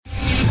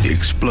The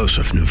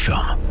explosive new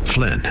film,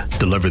 Flynn,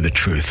 Deliver the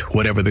Truth,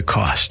 Whatever the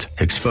Cost,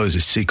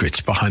 exposes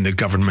secrets behind the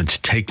government's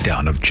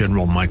takedown of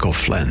General Michael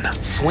Flynn.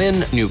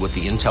 Flynn knew what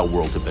the intel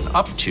world had been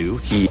up to.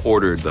 He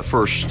ordered the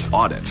first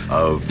audit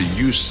of the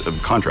use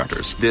of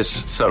contractors.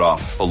 This set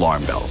off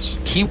alarm bells.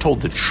 He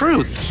told the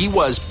truth. He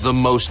was the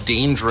most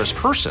dangerous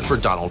person for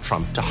Donald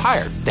Trump to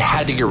hire. They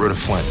had to get rid of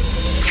Flynn.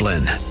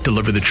 Flynn,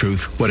 Deliver the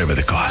Truth, Whatever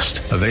the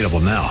Cost. Available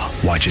now.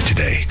 Watch it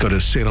today. Go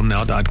to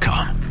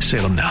salemnow.com.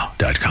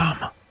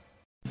 salemnow.com.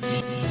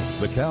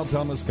 The Cal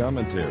Thomas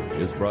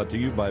Commentary is brought to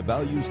you by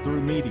Values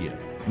Through Media.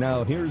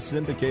 Now here's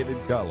syndicated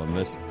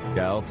columnist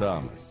Cal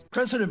Thomas.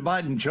 President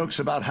Biden jokes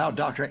about how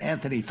Dr.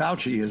 Anthony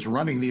Fauci is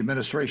running the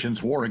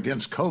administration's war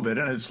against COVID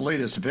and its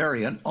latest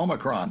variant,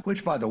 Omicron,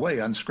 which, by the way,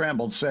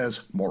 Unscrambled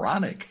says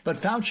moronic. But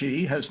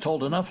Fauci has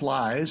told enough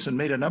lies and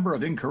made a number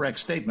of incorrect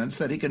statements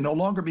that he can no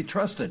longer be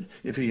trusted,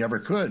 if he ever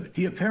could.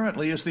 He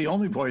apparently is the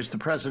only voice the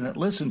president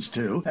listens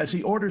to, as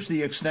he orders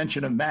the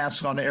extension of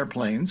masks on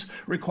airplanes,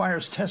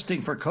 requires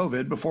testing for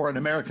COVID before an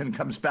American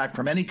comes back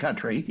from any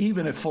country,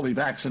 even if fully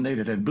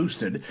vaccinated and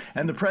boosted,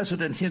 and the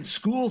president hints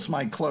schools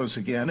might close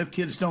again if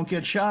kids don't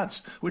get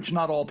shots, which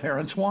not all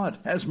parents want.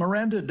 As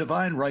Miranda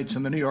Devine writes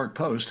in the New York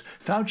Post,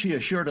 Fauci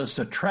assured us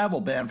the travel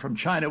ban from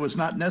China was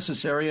not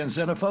necessary and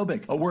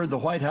xenophobic, a word the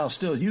White House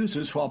still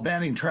uses while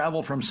banning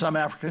travel from some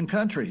African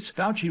countries.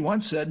 Fauci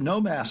once said no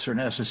masks are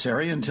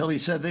necessary until he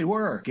said they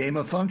were. Gain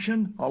of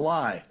function? A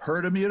lie.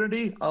 Herd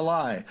immunity? A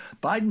lie.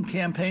 Biden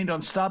campaigned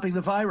on stopping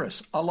the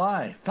virus? A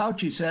lie.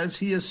 Fauci says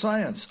he is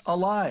science? A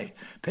lie.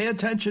 Pay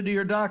attention to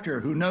your doctor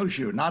who knows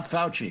you, not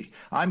Fauci.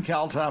 I'm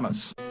Cal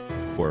Thomas.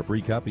 For a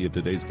free copy of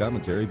today's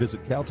commentary,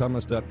 visit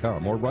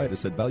calthomas.com or write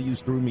us at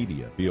Values Through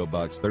Media, P.O.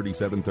 Box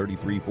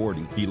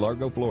 373340, Key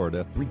Largo,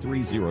 Florida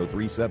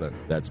 33037.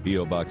 That's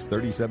P.O. Box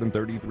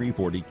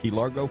 373340, Key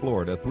Largo,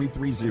 Florida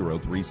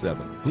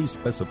 33037. Please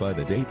specify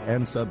the date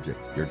and subject.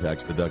 Your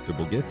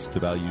tax-deductible gifts to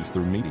Values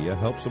Through Media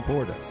help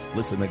support us.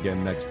 Listen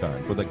again next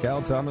time for the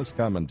Cal Thomas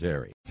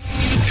Commentary.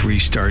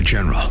 Three-star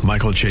General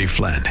Michael J.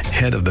 Flynn,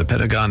 head of the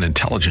Pentagon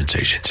Intelligence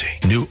Agency,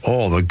 knew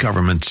all the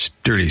government's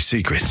dirty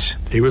secrets.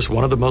 He was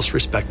one of the most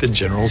respected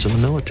generals in the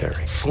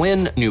military.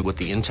 Flynn knew what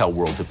the intel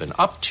world had been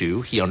up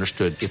to. He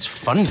understood its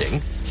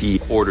funding.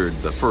 He ordered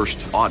the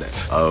first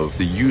audit of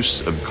the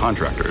use of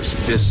contractors.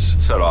 This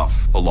set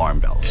off alarm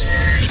bells.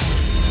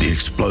 The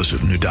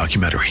explosive new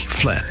documentary,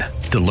 Flynn,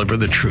 Deliver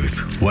the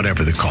Truth,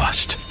 Whatever the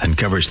Cost,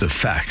 uncovers the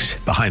facts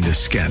behind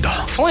this scandal.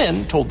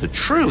 Flynn told the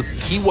truth.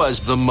 He was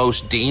the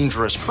most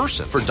dangerous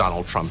person for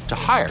Donald Trump to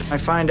hire. I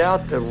find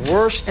out the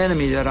worst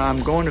enemy that I'm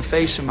going to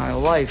face in my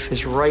life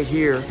is right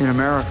here in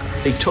America.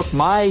 They took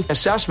my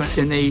assessment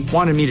and they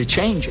wanted me to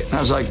change it. And I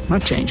was like, I'm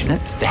not changing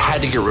it. They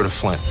had to get rid of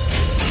Flynn.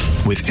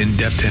 With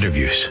in-depth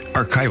interviews,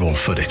 archival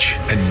footage,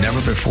 and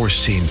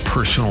never-before-seen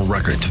personal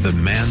records of the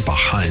man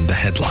behind the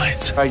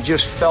headlines. I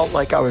just felt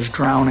like I was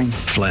drowning.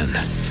 Flynn,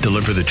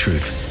 Deliver the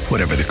Truth,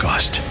 Whatever the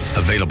Cost.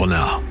 Available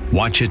now.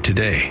 Watch it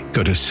today.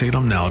 Go to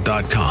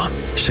salemnow.com.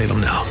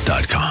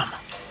 salemnow.com.